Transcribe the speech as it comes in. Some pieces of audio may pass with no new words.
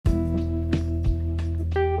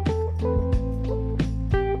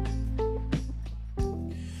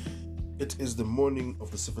It is the morning of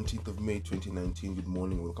the 17th of May 2019. Good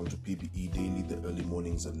morning. Welcome to PBE Daily, the early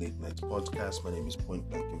mornings and late nights podcast. My name is Point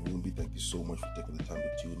Blank Kivumbi. Thank you so much for taking the time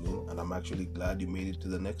to tune in. And I'm actually glad you made it to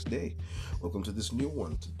the next day. Welcome to this new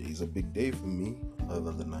one. Today is a big day for me, other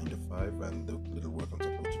than the 9 to 5 and the little work I'm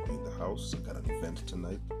supposed to do in the house. I got an event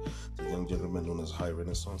tonight. It's a young gentleman known as High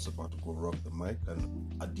Renaissance about to go rock the mic.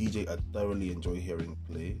 And a DJ I thoroughly enjoy hearing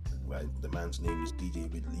play. The man's name is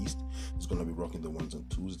DJ Middle East. He's going to be rocking the ones and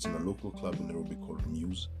twos. It's in a local club in Nairobi called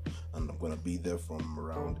Muse, and I'm going to be there from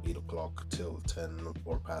around 8 o'clock till 10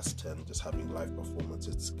 or past 10, just having live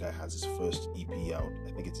performances. This guy has his first EP out.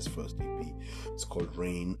 I think it's his first EP. It's called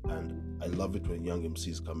Rain, and I love it when young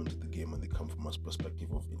MCs come into the game and they come from a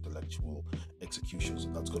perspective of intellectual execution, so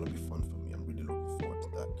that's going to be fun for me. I'm really looking forward to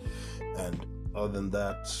that. And other than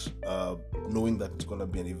that, knowing that it's going to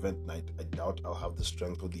be an event night, I doubt I'll have the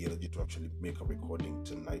strength or the energy to actually make a recording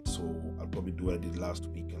tonight. So I'll probably do what I did last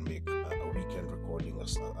week and make a weekend recording,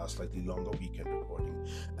 a slightly longer weekend recording.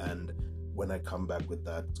 And when I come back with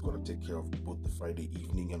that, it's going to take care of both the Friday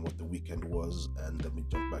evening and what the weekend was. And then we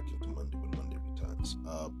jump back into Monday when Monday returns.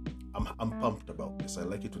 I'm pumped about this. I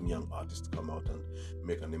like it when young artists come out and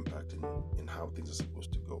make an impact in how things are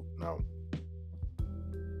supposed to go. Now,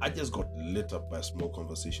 I just got lit up by a small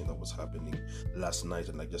conversation that was happening last night,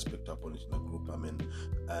 and I just picked up on it in a group I'm in.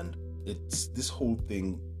 And it's this whole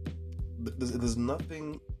thing. There's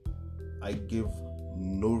nothing I give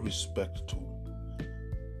no respect to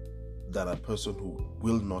than a person who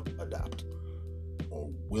will not adapt, or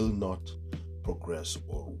will not progress,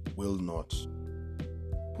 or will not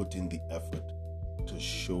put in the effort to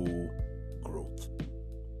show growth.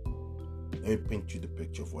 Let me paint you the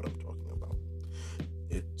picture of what I'm talking about.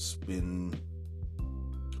 It's been,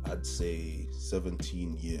 I'd say,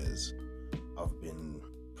 17 years I've been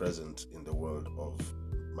present in the world of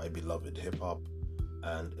my beloved hip-hop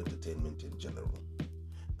and entertainment in general.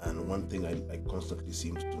 And one thing I constantly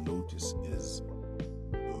seem to notice is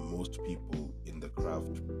most people in the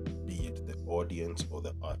craft, be it the audience or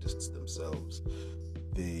the artists themselves,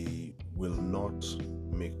 they will not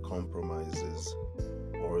make compromises,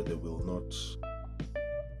 or they will not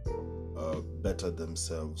better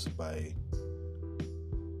themselves by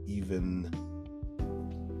even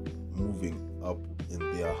moving up in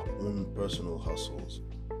their own personal hustles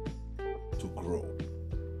to grow.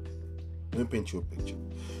 Let me paint you a picture.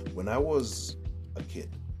 When I was a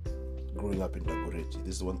kid, growing up in Dagoretti,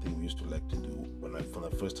 this is one thing we used to like to do when I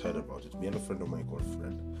first heard about it. Me and a friend of mine called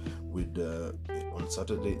Fred would on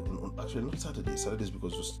Saturday, actually not Saturday, Saturdays,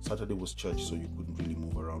 because Saturday was church, so you couldn't really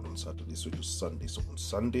move around on Saturday, so it was Sunday. So on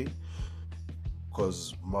Sunday,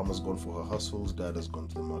 because mom has gone for her hustles, dad has gone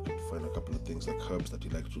to the market to find a couple of things like herbs that he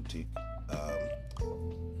likes to take,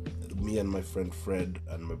 me and my friend Fred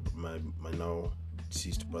and my now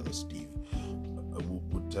deceased brother Steve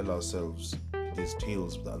would tell ourselves these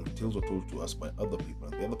tales, and the tales were told to us by other people,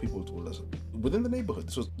 and the other people told us within the neighborhood.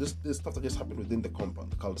 This stuff that just happened within the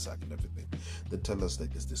compound, the cul-de-sac and everything. They tell us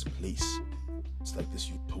that there's this place, it's like this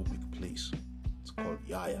utopic place, it's called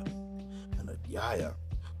Yaya, and at Yaya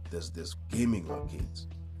there's this gaming arcades.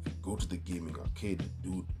 If you go to the gaming arcade,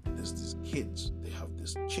 dude, there's these kids, they have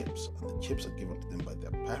these chips, and the chips are given to them by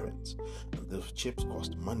their parents, and those chips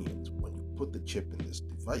cost money. And when you put the chip in this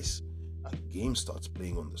device, a game starts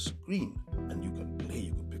playing on the screen, and you can play.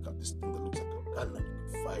 You can pick up this thing that looks like a gun, and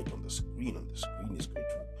you can fight on the screen, and the screen is going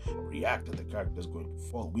to react, and the character is going to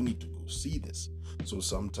fall. We need to go see this. So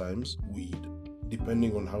sometimes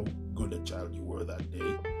depending on how good a child you were that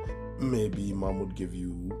day, maybe mom would give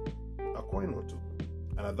you a coin or two.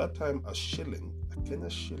 And at that time, a Kenya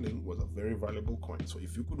shilling was a very valuable coin. So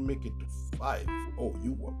if you could make it to 5,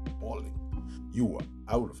 you were balling. You were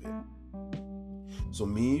out of here. So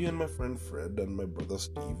me and my friend Fred and my brother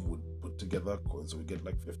Steve would put together coins. So we get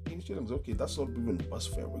like 15 shillings. Okay, that's not even bus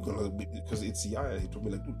fare. We're gonna be, because it's Yaya. He told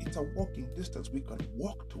me, like, dude, it's a walking distance. We can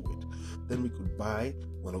walk to it. Then we could buy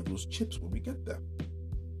one of those chips when we get there.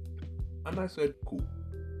 And I said, cool,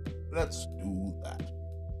 let's do that.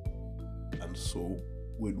 And so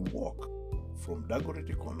we'd walk from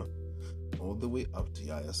Dagoretti Corner all the way up to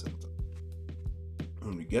Yaya Center.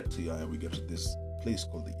 When we get to Yaya, we get to this place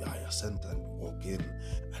called the Yaya Center, and we walk in,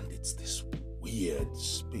 and it's this weird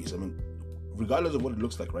space. I mean, regardless of what it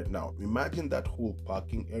looks like right now, imagine that whole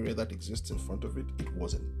parking area that exists in front of it. It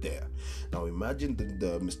wasn't there. Now imagine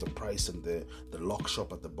the Mr. Price and the lock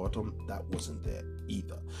shop at the bottom. That wasn't there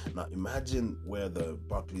either. Now imagine where the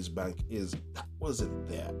Barclays Bank is. That wasn't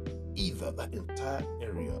there either. That entire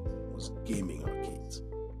area was gaming arcades.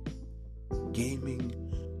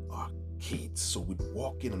 Kids. So we'd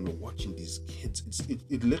walk in and we're watching these kids.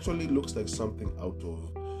 It literally looks like something out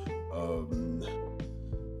of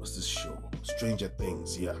what's this show? Stranger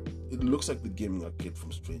Things. Yeah, it looks like the gaming arcade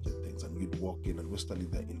from Stranger Things, and we'd walk in and we're standing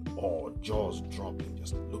there in awe, jaws dropping,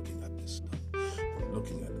 just looking at this stuff.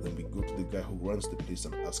 Looking at it, then we go to the guy who runs the place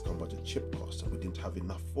and ask how much a chip costs, and we didn't have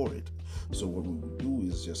enough for it. So what we would do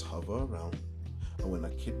is just hover around, and when a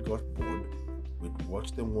kid got bored, we'd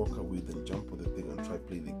watch them walk away, then jump on the thing and try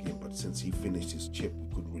play the game. But since he finished his chip, we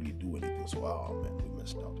couldn't really do anything. So, oh man, we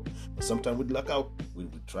messed out. But sometimes we'd luck out. We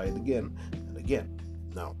would try it again and again.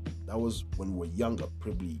 Now, that was when we were younger,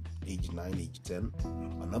 probably age 9, age 10.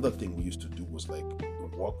 Another thing we used to do was like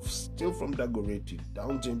walk still from Dagoretti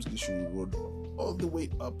down James Gishuru Road all the way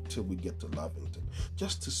up till we get to Lavington,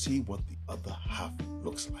 just to see what the other half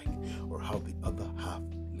looks like or how the other half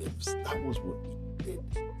lives. That was what we did.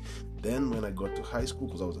 Then when I got to high school,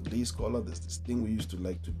 because I was a day scholar, there's this thing we used to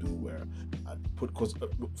like to do where because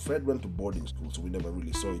Fred went to boarding school, so we never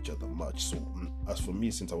really saw each other much. So as for me,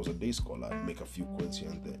 since I was a day scholar, I'd make a few coins here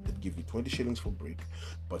and there. They'd give you 20 shillings for break,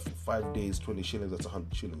 but for 5 days, 20 shillings, that's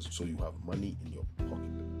 100 shillings. So you have money in your pocket.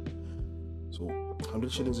 So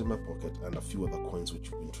 100 shillings in my pocket and a few other coins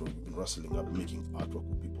which we've been rustling up, making artwork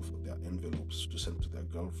with people for their envelopes to send to their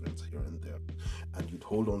girlfriends here and there. And you'd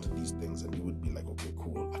hold on to these things and you would be like, okay,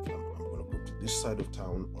 cool, I'm going to go to this side of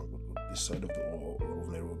town, or I'm going to go to this side of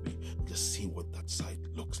Nairobi, and just see what that side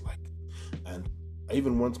looks like. And I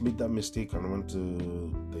even once made that mistake and I went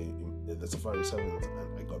to the Safari 7th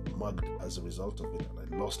and I got mugged as a result of it,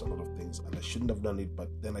 and I lost a lot of things and I shouldn't have done it, but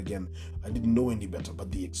then again, I didn't know any better,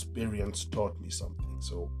 but the experience taught me something.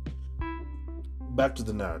 So back to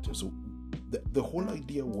the narrative. So the whole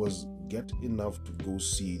idea was get enough to go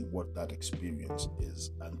see what that experience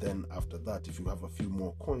is, and then after that, if you have a few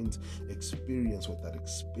more coins, experience what that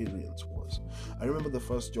experience was. I remember the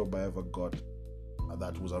first job I ever got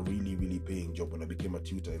that was a really, really paying job when I became a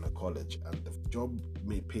tutor in a college, and the job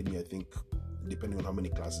paid me, I think, depending on how many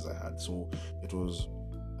classes I had. So it was,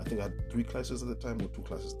 I think I had 3 classes at the time or 2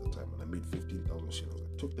 classes at the time, and I made 15,000 shillings.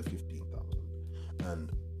 I took the 15,000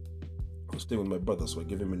 and I was staying with my brother, so I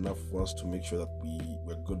gave him enough for us to make sure that we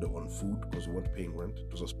were good on food, because we weren't paying rent. It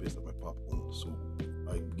was a space that my pop owned, so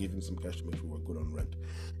I gave him some cash to make sure we were good on rent.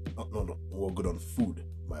 No, we were good on food.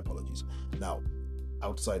 My apologies. Now,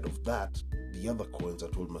 outside of that, the other coins, I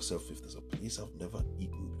told myself, if there's a place I've never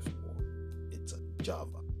eaten before, it's a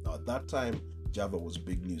Java. Now, at that time, Java was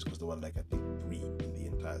big news because there were like, I think, 3 in the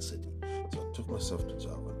entire city. So I took myself to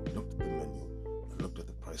Java, looked at the menu, and looked at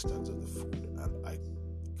the price tags of the food, and I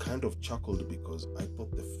kind of chuckled because I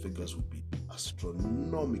thought the figures would be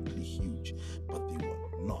astronomically huge, but they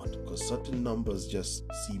were not, because certain numbers just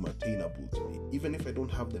seem attainable to me. Even if I don't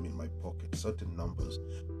have them in my pocket, certain numbers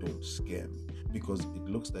don't scare me, because it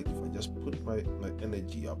looks like if I just put my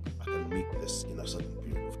energy up, I can make this in a certain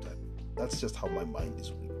period of time. That's just how my mind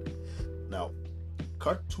is working. Now,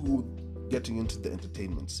 cut to getting into the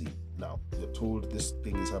entertainment scene. Now, you're told this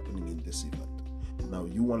thing is happening in this event. Now,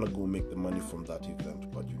 you want to go make the money from that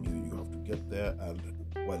event, but you knew you have to get there, and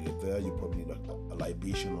while you're there, you probably need a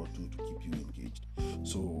libation or 2 to keep you engaged.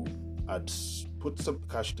 So I'd put some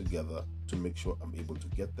cash together to make sure I'm able to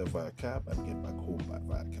get there via cab and get back home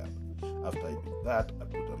via cab. After I do that, I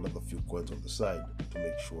put another few coins on the side to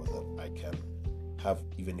make sure that I can have,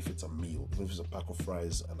 even if it's a meal, even if it's a pack of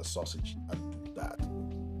fries and a sausage, I'd do that.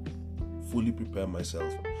 Fully prepare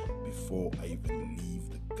myself before I even leave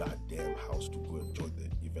the goddamn house to go enjoy the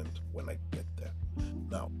event when I get there.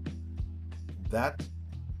 Now, that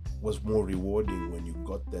was more rewarding when you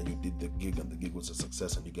got there, you did the gig, and the gig was a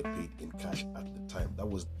success, and you get paid in cash at the time. That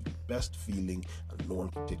was the best feeling, and no one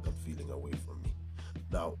could take that feeling away from me.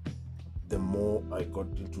 Now, the more I got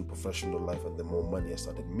into professional life and the more money I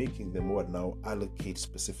started making, the more I now allocate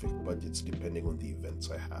specific budgets depending on the events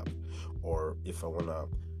I have, or if I want to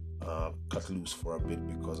cut loose for a bit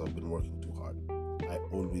because I've been working too hard. I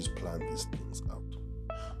always plan these things out.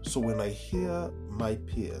 So when I hear my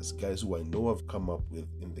peers, guys who I know have come up with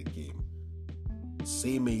in the game,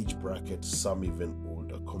 same age bracket, some even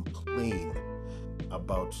older, complain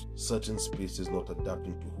about certain spaces not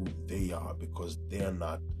adapting to who they are because they're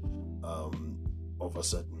not of a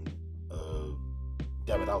certain,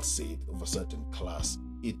 I'll say it, of a certain class,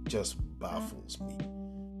 it just baffles me.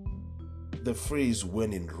 The phrase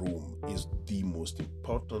 "when in Rome" is the most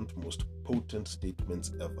important, most potent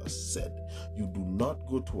statements ever said. You do not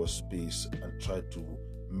go to a space and try to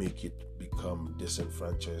make it become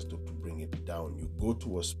disenfranchised or to bring it down. You go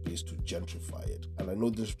to a space to gentrify it. And I know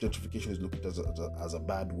this gentrification is looked at as a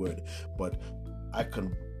bad word, but I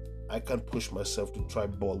I can push myself to try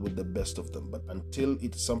ball with the best of them. But until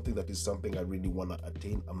it's something that is something I really want to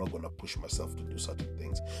attain, I'm not going to push myself to do certain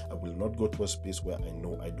things. I will not go to a space where I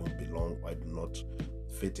know I don't belong, or I do not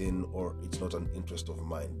fit in, or it's not an interest of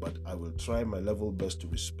mine. But I will try my level best to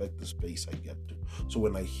respect the space I get to. So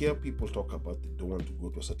when I hear people talk about they don't want to go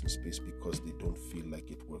to a certain space because they don't feel like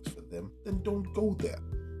it works for them, then don't go there.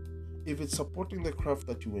 If it's supporting the craft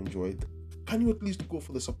that you enjoy, can you at least go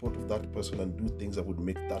for the support of that person and do things that would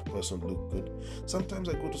make that person look good? Sometimes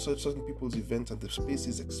I go to certain people's events and the space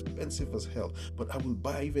is expensive as hell, but I will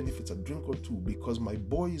buy even if it's a drink or two because my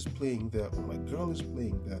boy is playing there or my girl is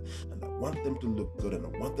playing there, and I want them to look good and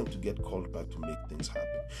I want them to get called back to make things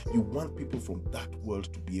happen. You want people from that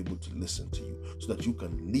world to be able to listen to you so that you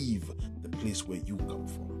can leave the place where you come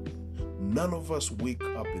from. None of us wake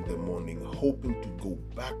up in the morning hoping to go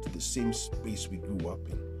back to the same space we grew up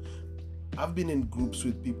in. I've been in groups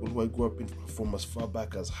with people who I grew up in from as far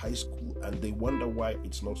back as high school, and they wonder why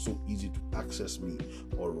it's not so easy to access me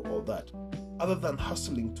or all that. Other than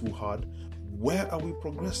hustling too hard, where are we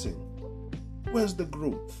progressing? Where's the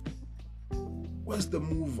growth? Where's the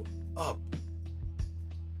move up?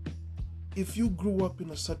 If you grew up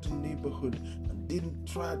in a certain neighborhood and didn't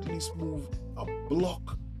try at least move a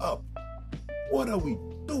block up, what are we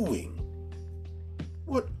doing?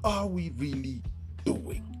 What are we really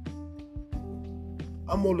doing?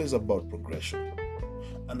 I'm always about progression.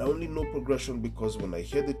 And I only know progression because when I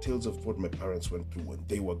hear the tales of what my parents went through when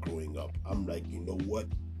they were growing up, I'm like, you know what?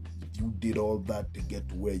 You did all that to get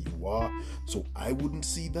to where you are, so I wouldn't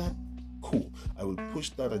see that? Cool. I will push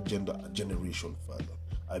that agenda a generation further.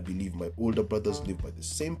 I believe my older brothers live by the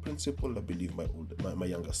same principle. I believe my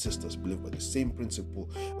younger sisters live by the same principle.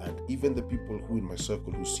 And even the people who in my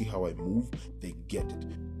circle who see how I move, they get it.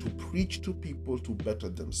 To preach to people to better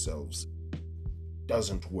themselves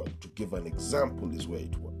doesn't work. To give an example is where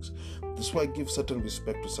it works. That's why I give certain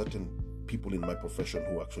respect to certain people in my profession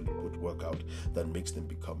who actually put work out that makes them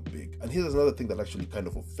become big. And here's another thing that actually kind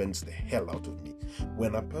of offends the hell out of me.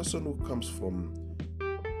 When a person who comes from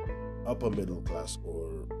upper middle class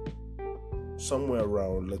or somewhere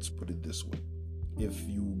around, let's put it this way, if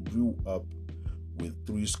you grew up with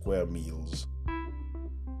 3 square meals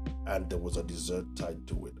and there was a dessert tied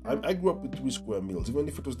to it. I grew up with 3 square meals. Even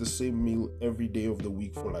if it was the same meal every day of the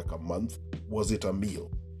week for like a month, was it a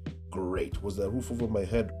meal? Great. Was there a roof over my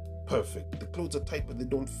head? Perfect. The clothes are tight but they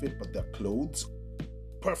don't fit, but they're clothes?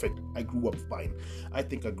 Perfect. I grew up fine. I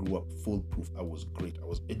think I grew up foolproof. I was great. I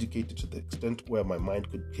was educated to the extent where my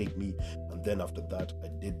mind could take me, and then after that, I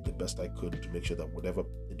did the best I could to make sure that whatever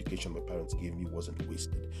education my parents gave me wasn't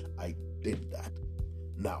wasted. I did that.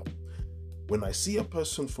 Now, when I see a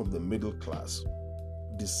person from the middle class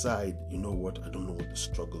decide, you know what, I don't know what the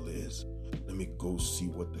struggle is, let me go see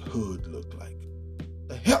what the hood look like.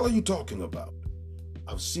 The hell are you talking about?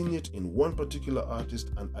 I've seen it in one particular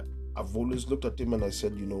artist, and I've always looked at him and I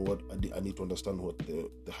said, you know what, I need to understand what the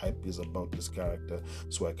hype is about this character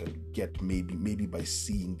so I can get maybe by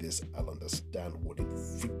seeing this, I'll understand what it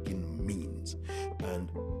freaking means. And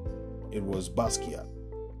it was Basquiat.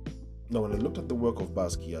 Now, when I looked at the work of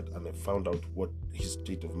Basquiat and I found out what his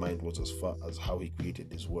state of mind was as far as how he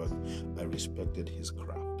created his work, I respected his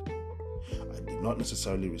craft. I did not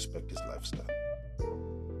necessarily respect his lifestyle.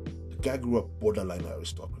 The guy grew up borderline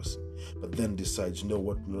aristocracy, but then decides, you know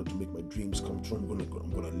what, in order to make my dreams come true, I'm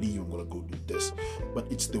gonna leave, I'm gonna go do this.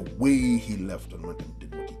 But it's the way he left and went and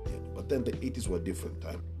did what he did. But then the 80s were a different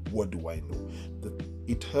time. What do I know?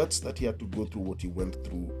 It hurts that he had to go through what he went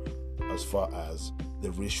through as far as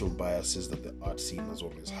the racial biases that the art scene has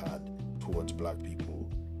always had towards black people,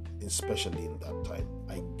 especially in that time.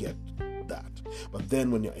 I get that. But then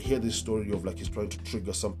when you hear this story of like he's trying to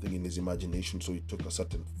trigger something in his imagination, so he took a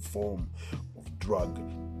certain form of drug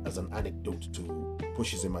as an anecdote to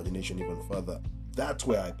push his imagination even further, that's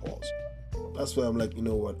where I pause. That's where I'm like, you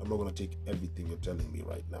know what, I'm not going to take everything you're telling me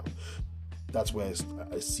right now. That's where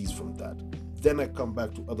I cease from that. Then I come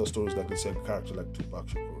back to other stories like I said, character like Tupac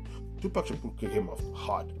Shakur. Tupac Shakur came off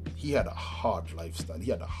hard. He had a hard lifestyle. He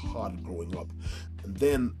had a hard growing up. And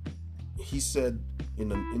then he said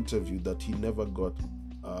in an interview that he never got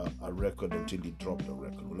a record until he dropped a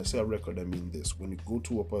record. When I say a record, I mean this. When you go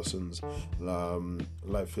to a person's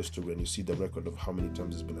life history and you see the record of how many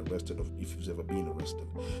times he's been arrested, or if he's ever been arrested,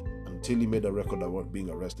 until he made a record about being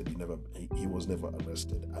arrested, he was never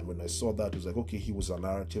arrested. And when I saw that, it was like, okay, he was a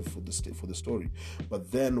narrative for the story.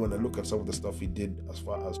 But then when I look at some of the stuff he did as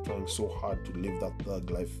far as trying so hard to live that thug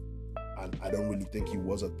life, and I don't really think he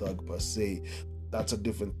was a thug per se, that's a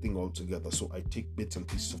different thing altogether. So I take bits and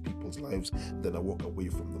pieces of people's lives, then I walk away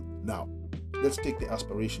from them. Now, let's take the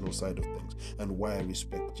aspirational side of things and why I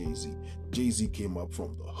respect Jay-Z. Jay-Z came up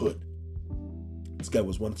from the hood. This guy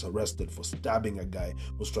was once arrested for stabbing a guy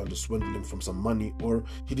who was trying to swindle him from some money, or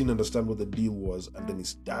he didn't understand what the deal was, and then he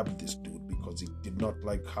stabbed this dude because he did not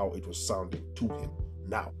like how it was sounding to him.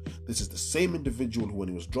 Now, this is the same individual who, when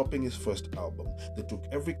he was dropping his first album, they took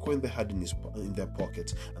every coin they had in their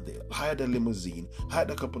pockets, and they hired a limousine, hired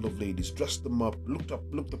a couple of ladies, dressed them up, looked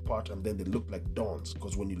the part, and then they looked like dons.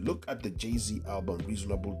 Because when you look at the Jay-Z album,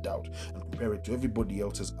 Reasonable Doubt, and compare it to everybody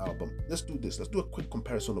else's album, let's do this. Let's do a quick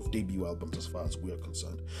comparison of debut albums as far as we are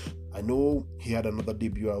concerned. I know he had another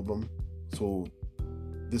debut album, so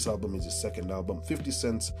this album is his second album. 50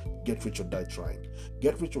 Cent's Get Rich or Die Trying.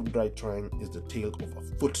 Get Rich or Die Trying is the tale of a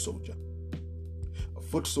foot soldier. A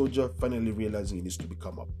foot soldier finally realizing he needs to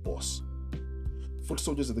become a boss. Foot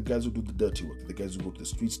soldiers are the guys who do the dirty work, the guys who go to the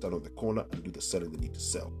street, stand on the corner, and do the selling they need to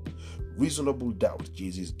sell. Reasonable Doubt,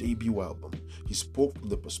 Jay-Z's debut album, he spoke from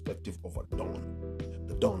the perspective of a Don.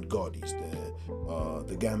 The Don Goddies,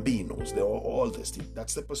 the Gambinos, they were all this.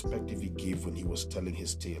 That's the perspective he gave when he was telling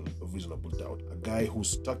his tale of Reasonable Doubt. A guy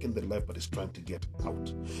who's stuck in the life but is trying to get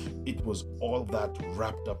out. It was all that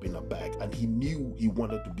wrapped up in a bag, and he knew he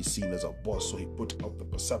wanted to be seen as a boss, so he put out the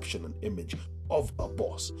perception and image of a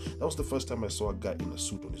boss. That was the first time I saw a guy in a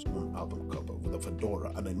suit on his own album cover with a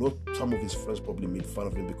fedora, and I know some of his friends probably made fun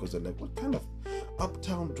of him because they're like, what kind of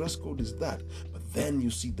uptown dress code is that? But then you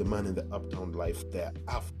see the man in the uptown life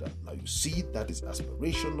thereafter. Now you see that is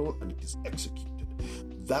aspirational and it is executed.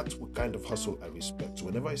 That's what kind of hustle I respect. So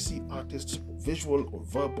whenever I see artists, visual or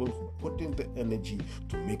verbal, who put in the energy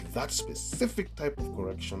to make that specific type of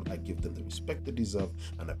correction, I give them the respect they deserve,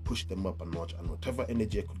 and I push them up a notch, and whatever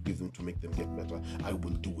energy I could give them to make them get better, I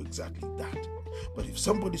will do exactly that. But if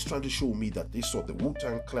somebody's trying to show me that they saw the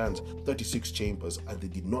Wu-Tang Clan's 36 Chambers and they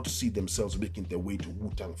did not see themselves making their way to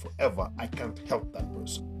Wu-Tang forever, I can't help that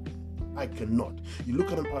person. I cannot. You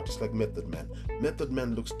look at an artist like Method Man. Method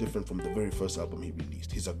Man looks different from the very first album he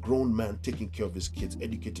released. He's a grown man taking care of his kids,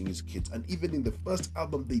 educating his kids. And even in the first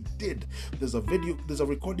album they did, there's a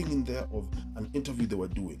recording in there of an interview they were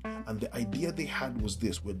doing. And the idea they had was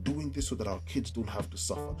this: we're doing this so that our kids don't have to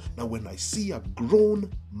suffer. Now, when I see a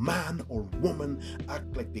grown man or woman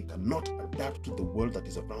act like they cannot adapt to the world that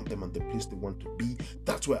is around them and the place they want to be,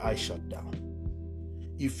 that's where I shut down.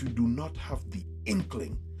 If you do not have the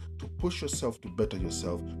inkling to push yourself to better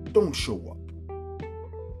yourself, don't show up.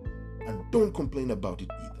 And don't complain about it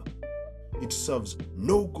either. It serves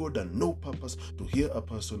no good and no purpose to hear a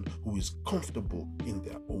person who is comfortable in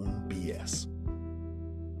their own BS.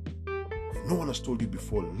 If no one has told you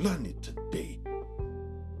before, learn it today.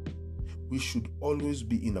 We should always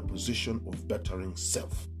be in a position of bettering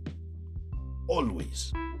self.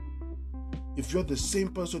 Always. If you're the same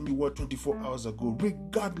person you were 24 hours ago,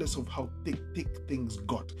 regardless of how thick things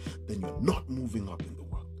got, then you're not moving up in the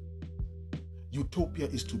world. Utopia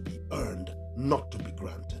is to be earned, not to be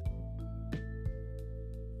granted.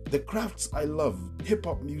 The crafts I love,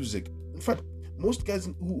 hip-hop music. In fact, most guys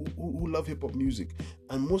who love hip-hop music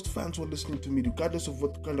and most fans who are listening to me, regardless of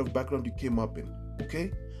what kind of background you came up in,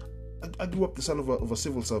 okay? I grew up the son of a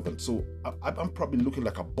civil servant, so I'm probably looking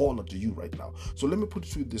like a baller to you right now. So let me put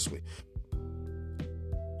it to you this way.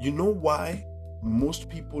 You know why most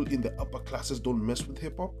people in the upper classes don't mess with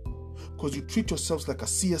hip-hop? Because you treat yourselves like a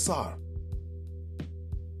CSR.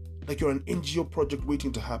 Like you're an NGO project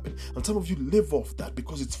waiting to happen. And some of you live off that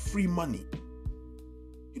because it's free money.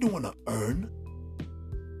 You don't want to earn.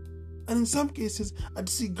 And in some cases, I'd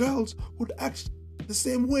see girls who'd act the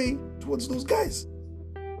same way towards those guys.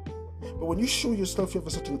 But when you show yourself you have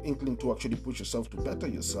a certain inkling to actually push yourself to better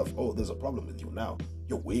yourself, oh, there's a problem with you now.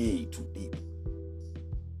 You're way too deep.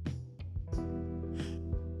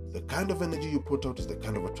 The kind of energy you put out is the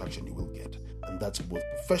kind of attraction you will get. And that's both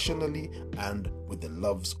professionally and with the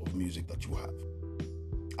loves of music that you have.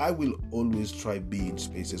 I will always try be in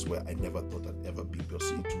spaces where I never thought I'd ever be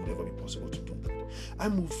possible. It would never be possible to do that. I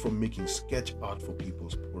moved from making sketch art for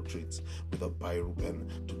people's portraits with a biro pen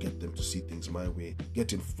to get them to see things my way,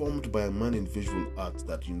 get informed by a man in visual arts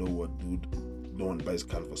that, you know what, dude, no one buys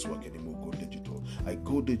canvas work anymore, go digital. I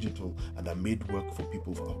go digital and I made work for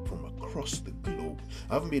people from across the globe.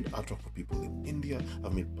 I've made artwork for people in India,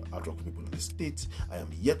 I've made artwork for people in the States. I am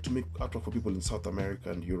yet to make artwork for people in South America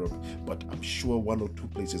and Europe, but I'm sure one or two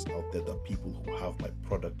places out there that people who have my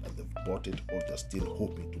product and they've bought it or they're still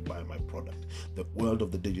hoping to buy my product. The world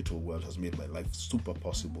of the digital world has made my life super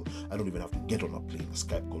possible. I don't even have to get on a plane. A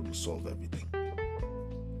Skype call will solve everything.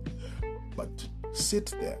 But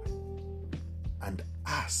sit there and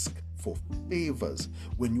ask for favors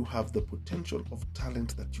when you have the potential of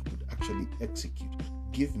talent that you could actually execute.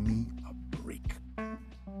 Give me a break.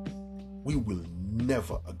 We will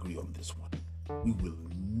never agree on this one. We will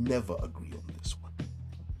never agree on this one.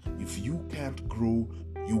 If you can't grow,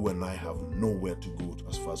 you and I have nowhere to go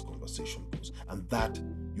as far as conversation goes. And that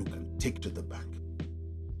you can take to the bank.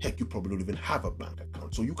 Heck, you probably don't even have a bank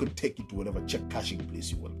account, so you can take it to whatever check cashing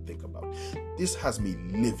place you want to think about. This has me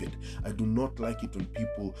livid. I do not like it when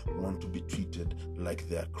people want to be treated like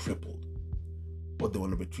they're crippled, or they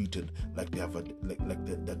want to be treated like they have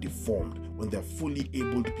they're deformed, when they're fully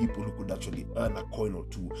abled people who could actually earn a coin or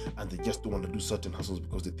two, and they just don't want to do certain hustles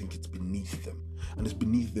because they think it's beneath them, and it's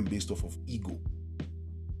beneath them based off of ego.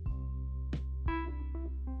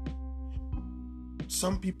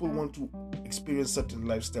 Some people want to experience certain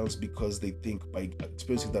lifestyles because they think by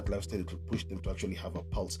experiencing that lifestyle it will push them to actually have a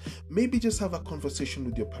pulse. Maybe just have a conversation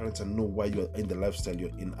with your parents and know why you're in the lifestyle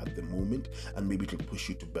you're in at the moment, and maybe it will push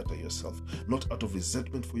you to better yourself. Not out of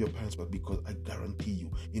resentment for your parents, but because I guarantee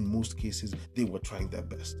you, in most cases, they were trying their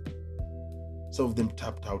best. Some of them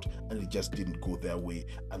tapped out and it just didn't go their way,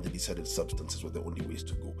 and they decided substances were the only ways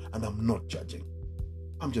to go. And I'm not judging.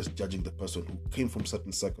 I'm just judging the person who came from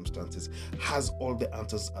certain circumstances, has all the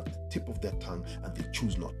answers at the tip of their tongue, and they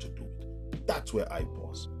choose not to do it. That's where I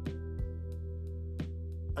pause.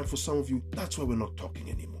 And for some of you, that's why we're not talking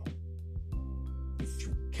anymore. If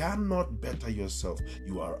you cannot better yourself,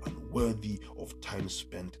 you are unworthy of time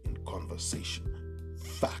spent in conversation.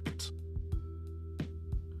 Fact.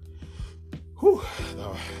 Whew,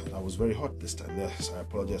 that was very hot this time. Yes, I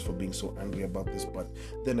apologize for being so angry about this, but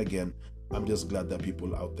then again, I'm just glad there are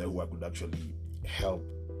people out there who I could actually help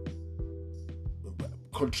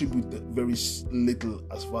contribute very little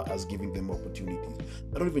as far as giving them opportunities.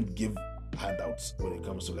 I don't even give handouts when it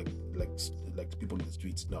comes to like people in the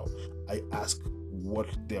streets. Now, I ask what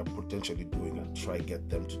they are potentially doing and try get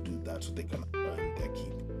them to do that so they can earn their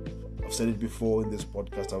keep. I've said it before in this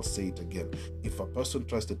podcast, I'll say it again. If a person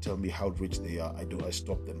tries to tell me how rich they are, I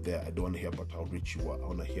stop them there. I don't want to hear about how rich you are. I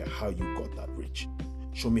want to hear how you got that rich.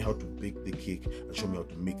 Show me how to bake the cake and show me how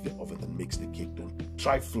to make the oven that makes the cake. Don't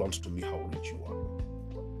try flaunt to me how rich you are.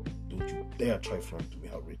 Don't you dare try flaunt to me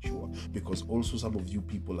how rich you are. Because also some of you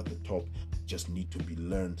people at the top just need to be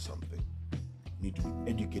learned something. Need to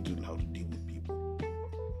be educated on how to deal with people.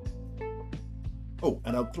 Oh,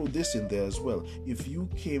 and I'll throw this in there as well. If you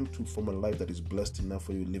came from a life that is blessed enough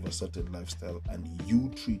for you to live a certain lifestyle, and you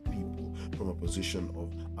treat people from a position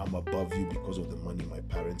of I'm above you because of the money my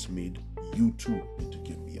parents made, you too need to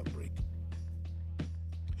give me a break.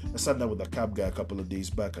 I sat down with a cab guy a couple of days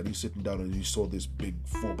back, and he's sitting down and he saw this big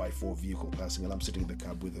 4x4 vehicle passing, and I'm sitting in the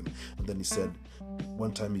cab with him. And then he said,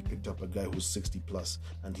 one time he picked up a guy who's 60 plus,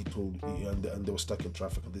 and and they were stuck in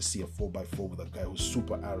traffic, and they see a 4x4 with a guy who's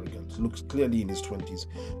super arrogant, looks clearly in his 20s,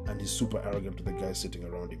 and he's super arrogant to the guy sitting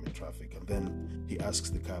around him in traffic. And then he asks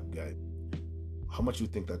the cab guy, how much do you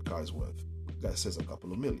think that car is worth? The guy says a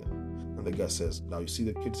couple of million. And the guy says, now you see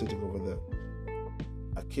the kid sitting over there?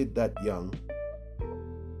 A kid that young,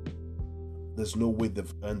 there's no way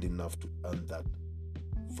they've earned enough to earn that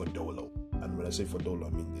for Dolo. And when I say for Dolo, I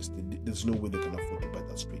mean this. There's no way they can afford to buy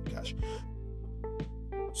that straight cash.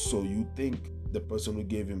 So you think the person who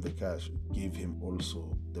gave him the cash gave him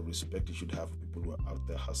also the respect he should have for people who are out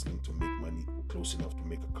there hustling to make money close enough to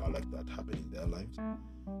make a car like that happen in their lives?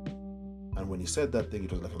 And when he said that thing,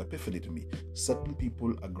 it was like an epiphany to me. Certain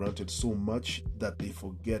people are granted so much that they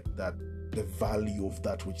forget that the value of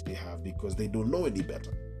that which they have because they don't know any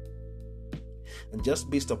better. And just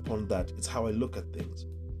based upon that, it's how I look at things.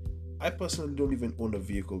 I personally don't even own a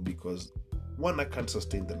vehicle because, one, I can't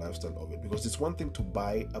sustain the lifestyle of it, because it's one thing to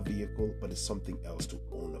buy a vehicle, but it's something else to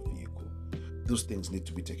own a vehicle. Those things need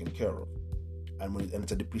to be taken care of. And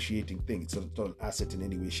it's a depreciating thing. It's not an asset in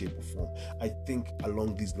any way, shape, or form. I think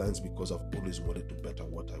along these lines because I've always wanted to better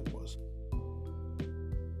what I was.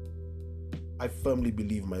 I firmly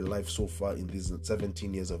believe my life so far in these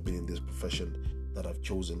 17 years I've been in this profession that I've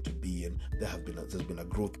chosen to be in, there's been a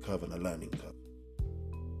growth curve and a learning curve.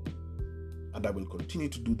 And I will continue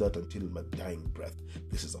to do that until my dying breath.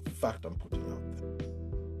 This is a fact I'm putting out there.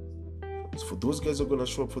 So for those guys who are going to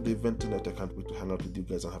show up for the event tonight, I can't wait to hang out with you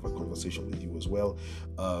guys and have a conversation with you as well.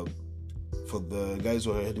 For the guys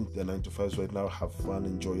who are heading to their 9-to-5s right now, have fun,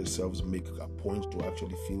 enjoy yourselves, make a point to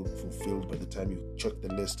actually feel fulfilled by the time you check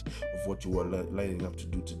the list of what you are lining up to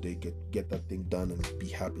do today. Get that thing done and be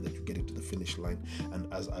happy that you get it to the finish line.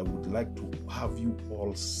 And as I would like to have you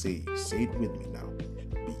all say it with me now,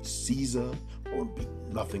 be Caesar or be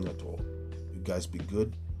nothing at all. You guys be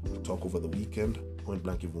good. We'll talk over the weekend. Point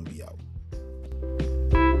Blank, it won't be out.